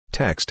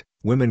Text: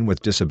 Women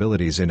with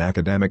disabilities in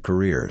academic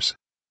careers.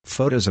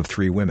 Photos of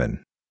 3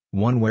 women.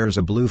 One wears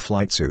a blue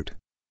flight suit.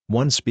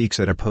 One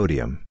speaks at a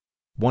podium.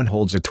 One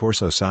holds a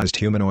torso-sized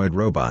humanoid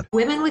robot.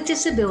 Women with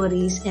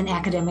disabilities in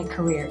academic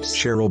careers.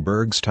 Cheryl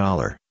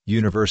Bergstahler,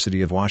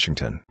 University of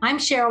Washington. I'm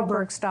Cheryl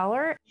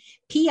Bergstahler,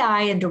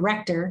 PI and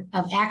Director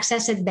of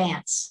Access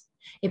Advance,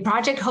 a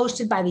project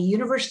hosted by the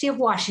University of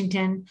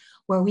Washington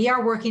where we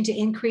are working to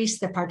increase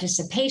the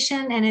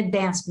participation and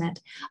advancement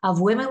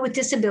of women with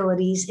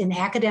disabilities in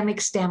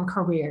academic STEM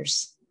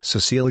careers.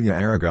 Cecilia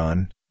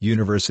Aragon,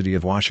 University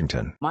of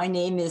Washington. My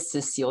name is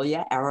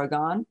Cecilia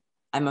Aragon.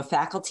 I'm a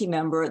faculty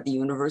member at the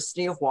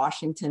University of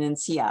Washington in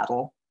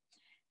Seattle,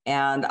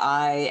 and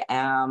I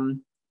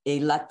am a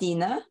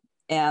Latina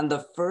and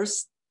the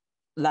first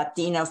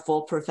Latina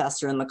full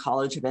professor in the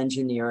College of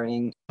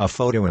Engineering. A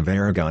photo of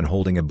Aragon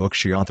holding a book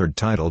she authored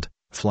titled,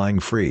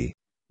 Flying Free.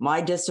 My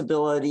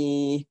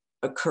disability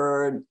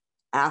occurred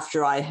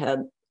after I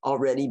had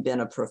already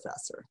been a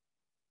professor.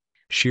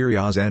 Shiri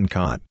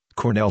Azenkot,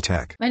 Cornell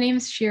Tech. My name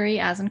is Shiri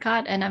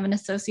Azenkot, and I'm an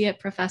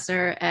associate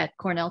professor at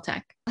Cornell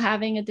Tech.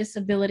 Having a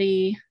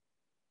disability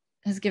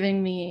has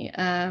given me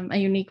a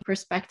unique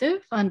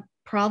perspective on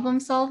problem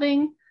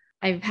solving.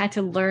 I've had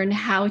to learn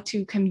how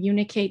to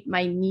communicate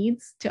my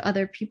needs to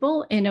other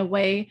people in a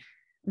way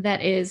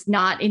that is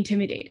not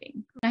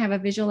intimidating. I have a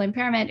visual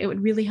impairment. It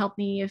would really help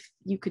me if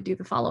you could do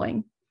the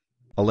following.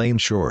 Elaine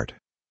Short,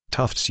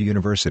 Tufts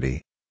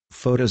University.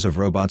 Photos of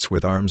robots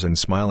with arms and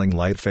smiling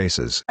light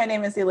faces. My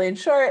name is Elaine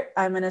Short.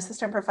 I'm an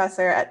assistant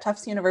professor at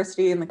Tufts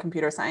University in the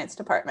computer science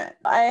department.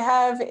 I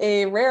have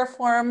a rare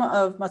form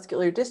of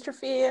muscular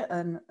dystrophy,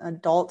 an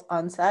adult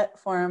onset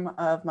form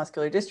of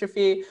muscular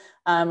dystrophy,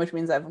 which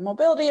means I have a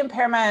mobility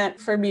impairment.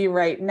 For me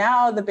right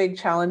now, the big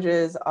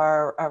challenges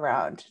are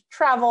around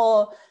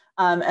travel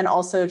and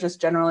also just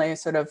generally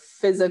sort of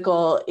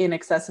physical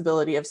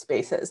inaccessibility of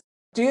spaces.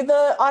 Do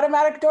the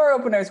automatic door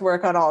openers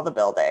work on all the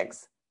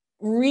buildings?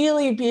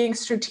 Really being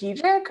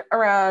strategic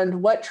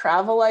around what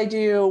travel I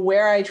do,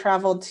 where I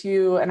travel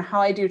to, and how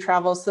I do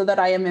travel so that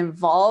I am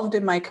involved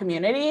in my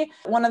community.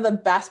 One of the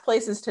best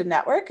places to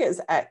network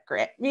is at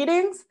grant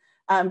meetings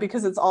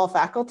because it's all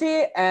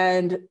faculty,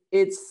 and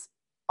it's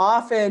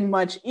often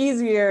much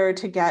easier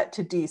to get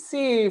to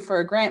DC for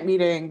a grant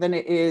meeting than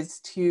it is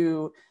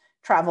to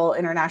travel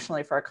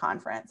internationally for a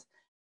conference.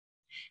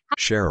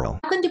 Cheryl.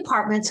 How can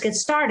departments get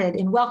started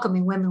in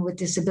welcoming women with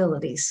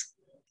disabilities?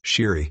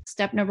 Shiri.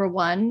 Step number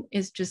 1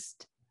 is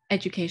just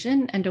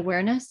education and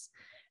awareness,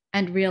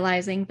 and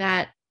realizing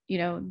that,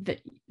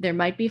 that there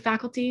might be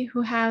faculty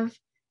who have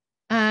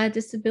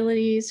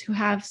disabilities, who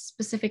have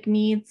specific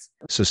needs.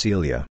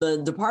 Cecilia.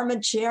 The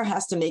department chair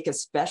has to make a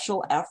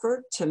special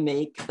effort to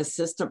make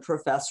assistant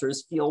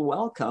professors feel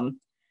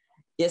welcome,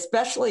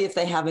 especially if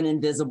they have an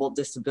invisible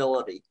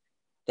disability.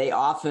 They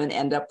often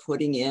end up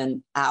putting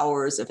in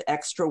hours of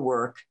extra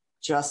work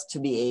just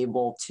to be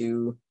able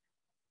to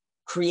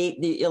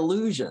create the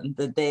illusion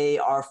that they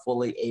are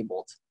fully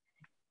abled.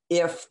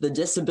 If the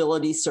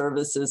Disability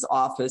Services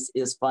Office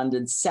is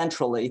funded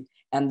centrally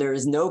and there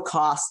is no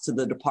cost to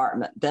the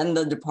department, then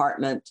the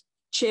department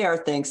chair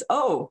thinks,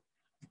 oh,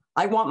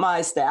 I want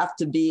my staff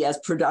to be as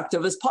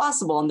productive as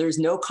possible and there's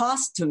no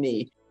cost to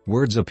me.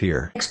 Words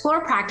appear.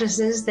 Explore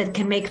practices that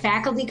can make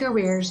faculty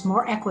careers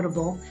more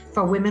equitable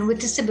for women with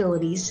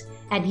disabilities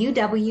at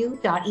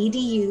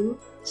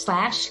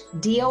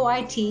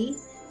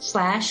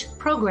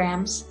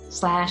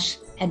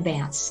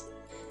uw.edu/doit/programs/advance.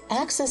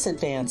 Access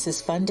Advance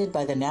is funded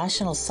by the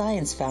National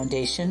Science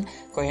Foundation,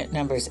 grant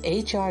numbers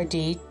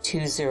HRD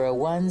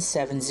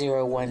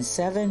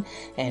 2017017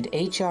 and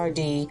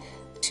HRD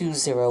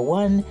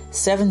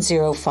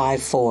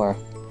 2017054.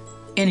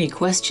 Any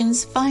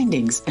questions,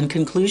 findings, and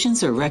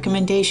conclusions or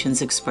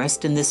recommendations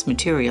expressed in this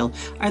material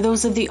are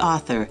those of the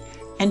author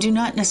and do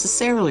not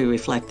necessarily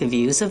reflect the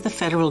views of the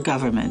federal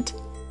government.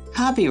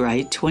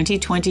 Copyright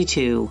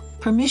 2022.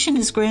 Permission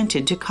is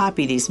granted to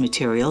copy these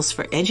materials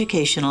for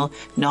educational,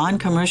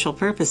 non-commercial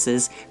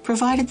purposes,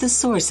 provided the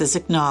source is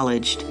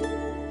acknowledged.